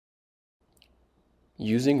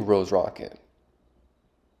Using RoseRocket.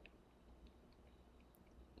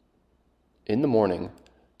 In the morning,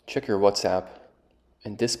 check your WhatsApp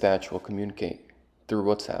and dispatch will communicate through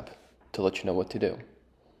WhatsApp to let you know what to do.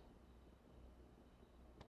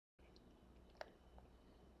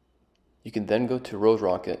 You can then go to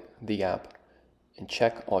RoseRocket, the app, and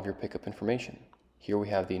check all of your pickup information. Here we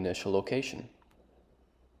have the initial location.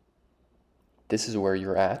 This is where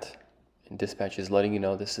you're at, and dispatch is letting you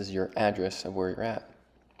know this is your address of where you're at.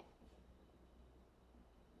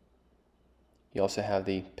 You also have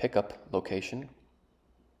the pickup location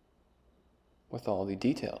with all the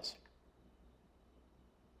details.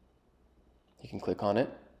 You can click on it,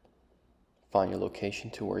 find your location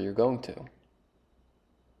to where you're going to.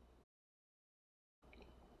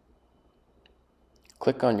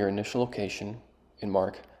 Click on your initial location and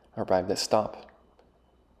mark Arrived at Stop.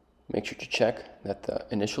 Make sure to check that the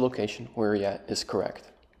initial location where you're at is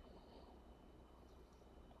correct.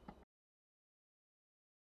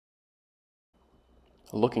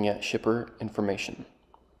 Looking at shipper information.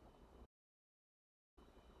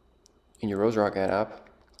 In your RoseRocket app,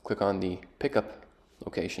 click on the pickup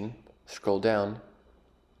location, scroll down,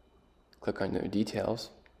 click on your details,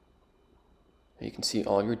 and you can see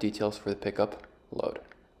all your details for the pickup load.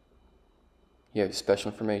 You have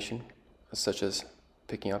special information, such as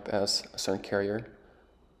picking up as a certain carrier,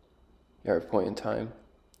 your point in time,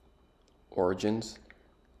 origins,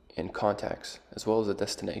 and contacts, as well as a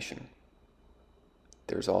destination.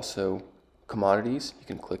 There's also commodities. You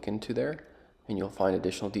can click into there and you'll find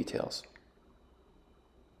additional details.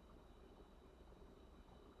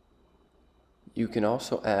 You can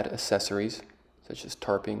also add accessories such as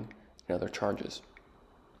tarping and other charges.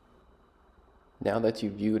 Now that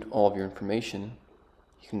you've viewed all of your information,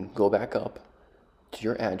 you can go back up to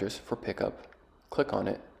your address for pickup, click on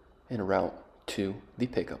it, and route to the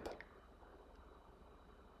pickup.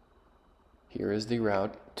 Here is the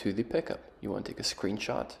route to the pickup. You want to take a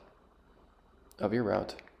screenshot of your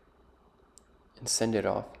route and send it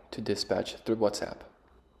off to dispatch through WhatsApp.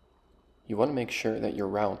 You want to make sure that your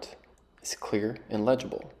route is clear and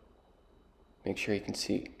legible. Make sure you can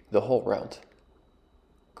see the whole route.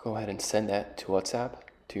 Go ahead and send that to WhatsApp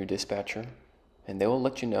to your dispatcher, and they will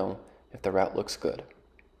let you know if the route looks good.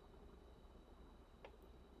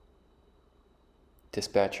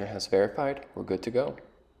 Dispatcher has verified we're good to go.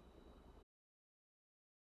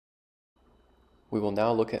 We will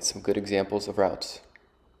now look at some good examples of routes.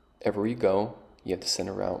 Everywhere you go, you have to send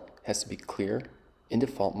a route. It has to be clear, in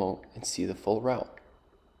default mode, and see the full route.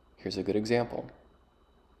 Here's a good example.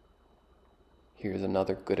 Here's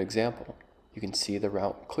another good example. You can see the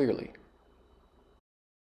route clearly.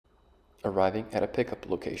 Arriving at a pickup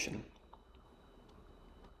location.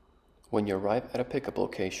 When you arrive at a pickup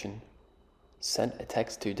location, send a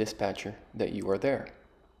text to your dispatcher that you are there.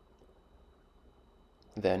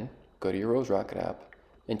 Then, go to your RoseRocket app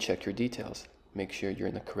and check your details. Make sure you're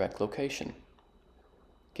in the correct location.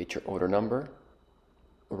 Get your order number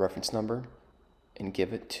or reference number and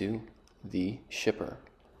give it to the shipper.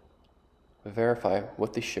 Verify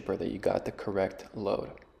with the shipper that you got the correct load.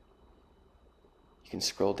 You can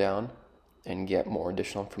scroll down and get more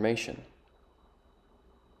additional information.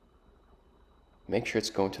 Make sure it's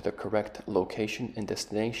going to the correct location and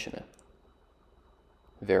destination.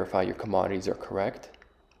 Verify your commodities are correct.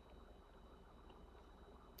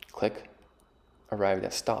 Click Arrived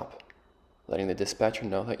at Stop, letting the dispatcher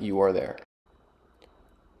know that you are there.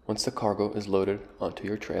 Once the cargo is loaded onto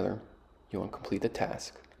your trailer, you want to complete the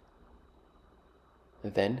task.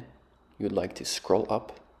 Then you would like to scroll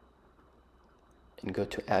up and go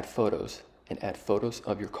to Add Photos and add photos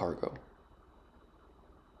of your cargo.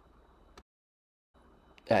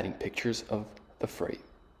 Adding pictures of the freight.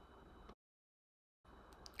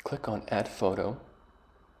 Click on Add Photo,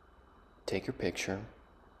 take your picture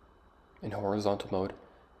in horizontal mode,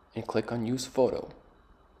 and click on Use Photo.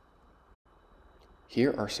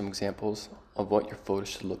 Here are some examples of what your photo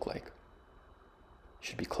should look like. It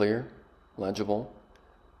should be clear, legible,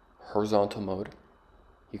 horizontal mode.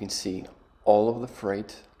 You can see all of the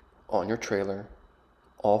freight on your trailer.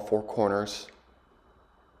 All four corners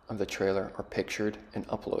of the trailer are pictured and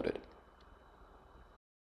uploaded.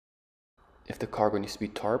 If the cargo needs to be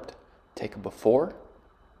tarped, take a before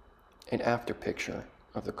and after picture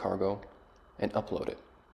of the cargo and upload it.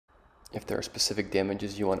 If there are specific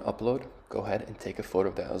damages you want to upload, go ahead and take a photo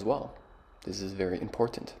of that as well. This is very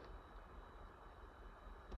important.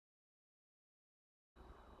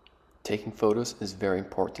 Taking photos is very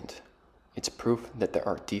important. It's proof that there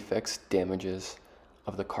are defects, damages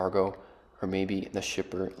of the cargo, or maybe the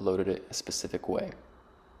shipper loaded it a specific way.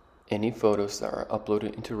 Any photos that are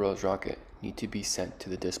uploaded into RoseRocket need to be sent to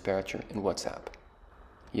the dispatcher in WhatsApp.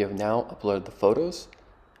 You have now uploaded the photos.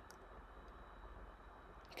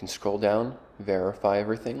 You can scroll down, verify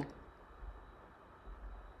everything,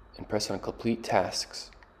 and press on Complete Tasks.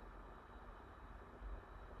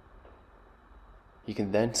 You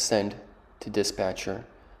can then send to dispatcher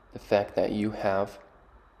the fact that you have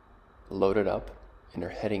loaded up and are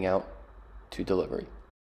heading out to delivery.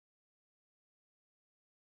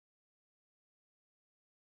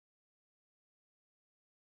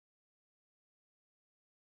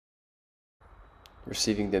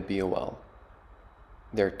 Receiving the BOL.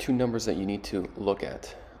 There are two numbers that you need to look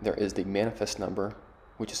at. There is the manifest number,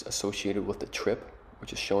 which is associated with the trip,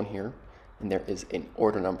 which is shown here, and there is an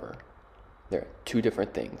order number. There are two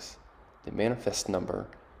different things. The manifest number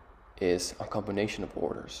is a combination of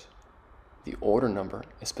orders. The order number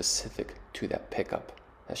is specific to that pickup.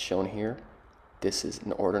 As shown here, this is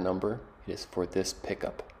an order number. It is for this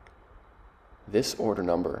pickup. This order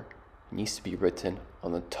number needs to be written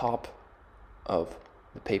on the top of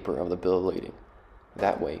the paper of the bill of lading.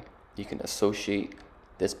 That way, you can associate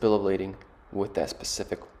this bill of lading with that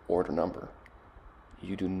specific order number.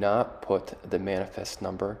 You do not put the manifest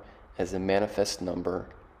number, as the manifest number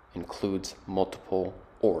includes multiple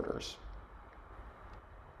orders.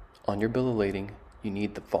 On your bill of lading, you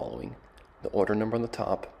need the following: the order number on the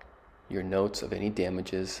top, your notes of any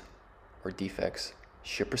damages or defects,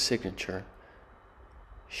 shipper signature,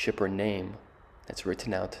 shipper name that's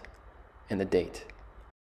written out, and the date.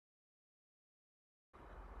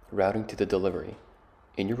 Routing to the delivery.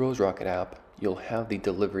 In your RoseRocket app, you'll have the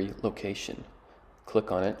delivery location.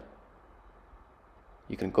 Click on it.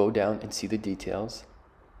 You can go down and see the details.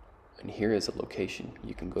 And here is a location.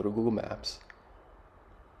 You can go to Google Maps,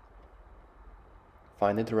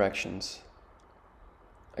 find the directions.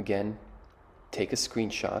 Again, take a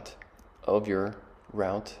screenshot of your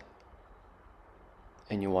route,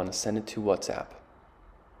 and you want to send it to WhatsApp.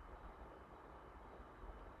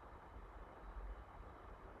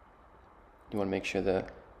 You want to make sure the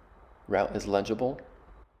route is legible.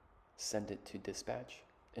 Send it to dispatch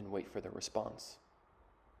and wait for the response.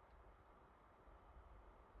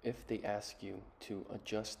 If they ask you to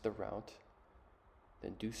adjust the route,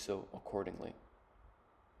 then do so accordingly.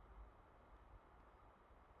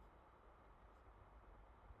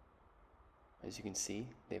 As you can see,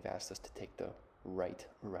 they've asked us to take the right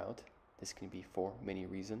route. This can be for many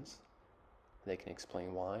reasons. They can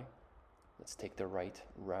explain why. Let's take the right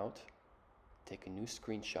route, take a new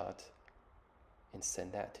screenshot, and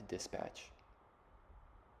send that to dispatch.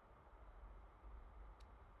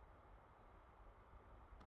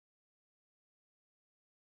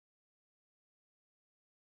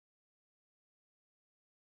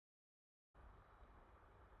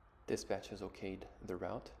 Dispatch has okayed the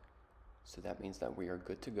route, so that means that we are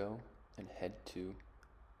good to go and head to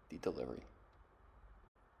the delivery.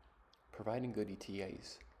 Providing good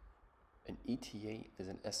ETAs. An ETA is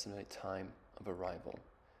an estimated time of arrival.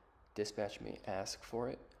 Dispatch may ask for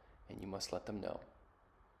it, and you must let them know.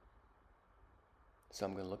 So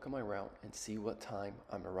I'm going to look at my route and see what time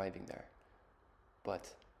I'm arriving there. But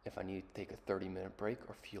if I need to take a 30-minute break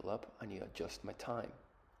or fuel up, I need to adjust my time.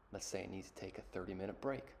 Let's say I need to take a 30-minute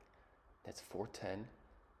break. That's 4:10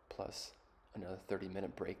 plus another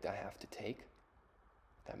 30-minute break that I have to take.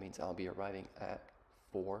 That means I'll be arriving at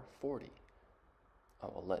 4:40. I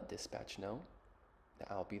will let dispatch know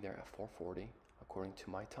that I'll be there at 4:40 according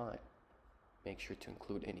to my time. Make sure to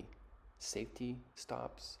include any safety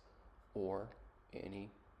stops or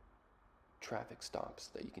any traffic stops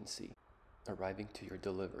that you can see. Arriving to your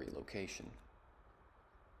delivery location.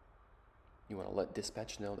 You want to let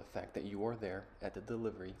dispatch know the fact that you are there at the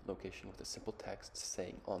delivery location with a simple text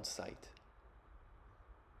saying on site.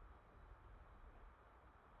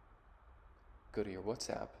 Go to your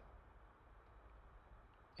WhatsApp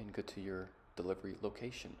and go to your delivery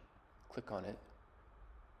location. Click on it,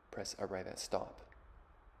 press arrive at stop.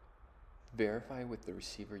 Verify with the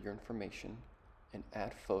receiver your information and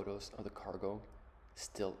add photos of the cargo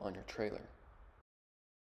still on your trailer.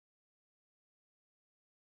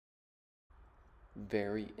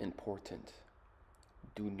 Very important.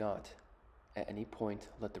 Do not at any point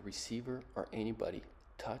let the receiver or anybody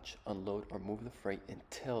touch, unload, or move the freight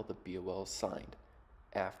until the BOL is signed.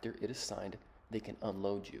 After it is signed, they can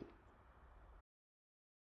unload you.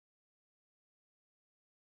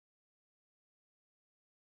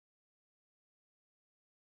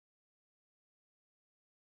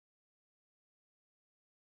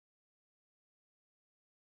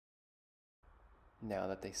 Now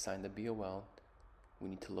that they signed the BOL, we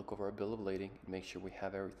need to look over our bill of lading and make sure we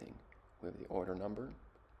have everything. We have the order number,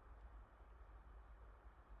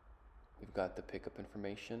 We've got the pickup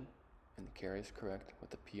information, and the carrier is correct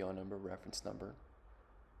with the PO number, reference number.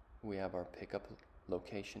 We have our pickup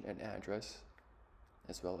location and address,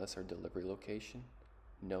 as well as our delivery location,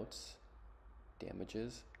 notes,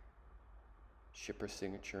 damages, shipper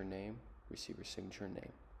signature name, receiver signature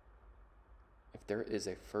name. If there is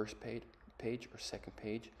a first page or second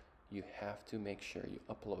page, you have to make sure you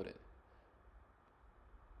upload it.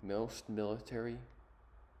 Most military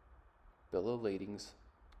bill of ladings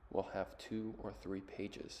will have 2 or 3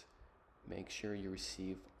 pages. Make sure you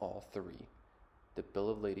receive all 3. The bill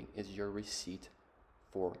of lading is your receipt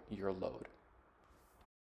for your load.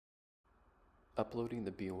 Uploading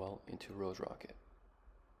the BOL into RoseRocket.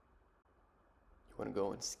 You want to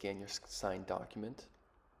go and scan your signed document,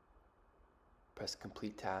 press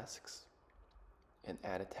complete tasks, and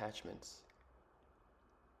add attachments.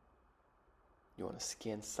 You want to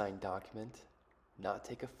scan signed document, not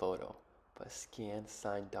take a photo, but scan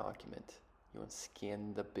signed document. You want to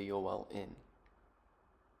scan the BOL in.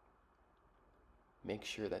 Make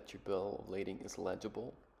sure that your bill of lading is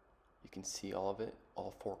legible. You can see all of it.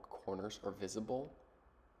 All 4 corners are visible.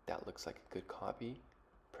 That looks like a good copy.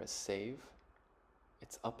 Press save.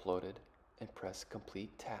 It's uploaded, and press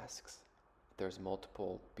complete tasks. If there's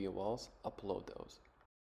multiple BOLs, upload those.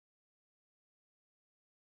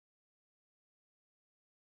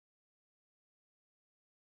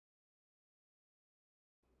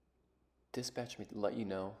 Dispatch may let you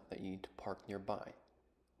know that you need to park nearby.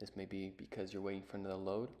 This may be because you're waiting for another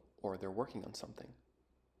load or they're working on something.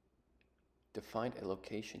 To find a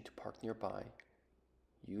location to park nearby,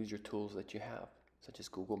 use your tools that you have, such as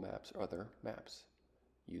Google Maps or other maps.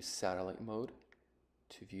 Use satellite mode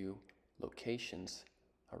to view locations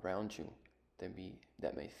around you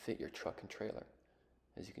that may fit your truck and trailer.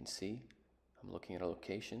 As you can see, I'm looking at a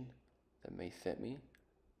location that may fit me.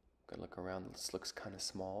 I'm gonna look around. This looks kind of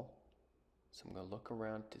small. So I'm going to look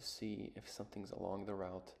around to see if something's along the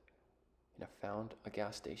route, and I found a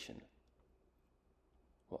gas station.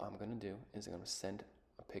 What I'm going to do is I'm going to send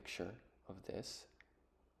a picture of this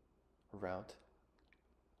route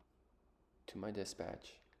to my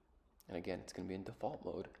dispatch, and again, it's going to be in default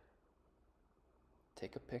mode.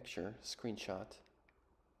 Take a picture, screenshot,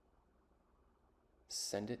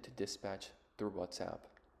 send it to dispatch through WhatsApp.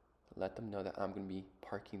 Let them know that I'm going to be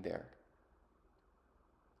parking there.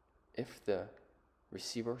 If the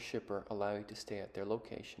receiver or shipper allow you to stay at their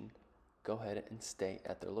location, go ahead and stay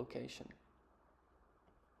at their location.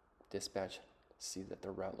 Dispatch see that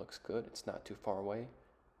the route looks good, it's not too far away,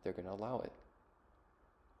 they're going to allow it.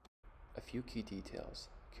 A few key details.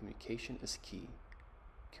 Communication is key.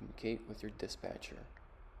 Communicate with your dispatcher.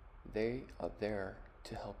 They are there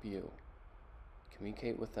to help you.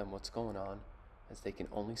 Communicate with them what's going on, as they can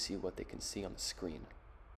only see what they can see on the screen.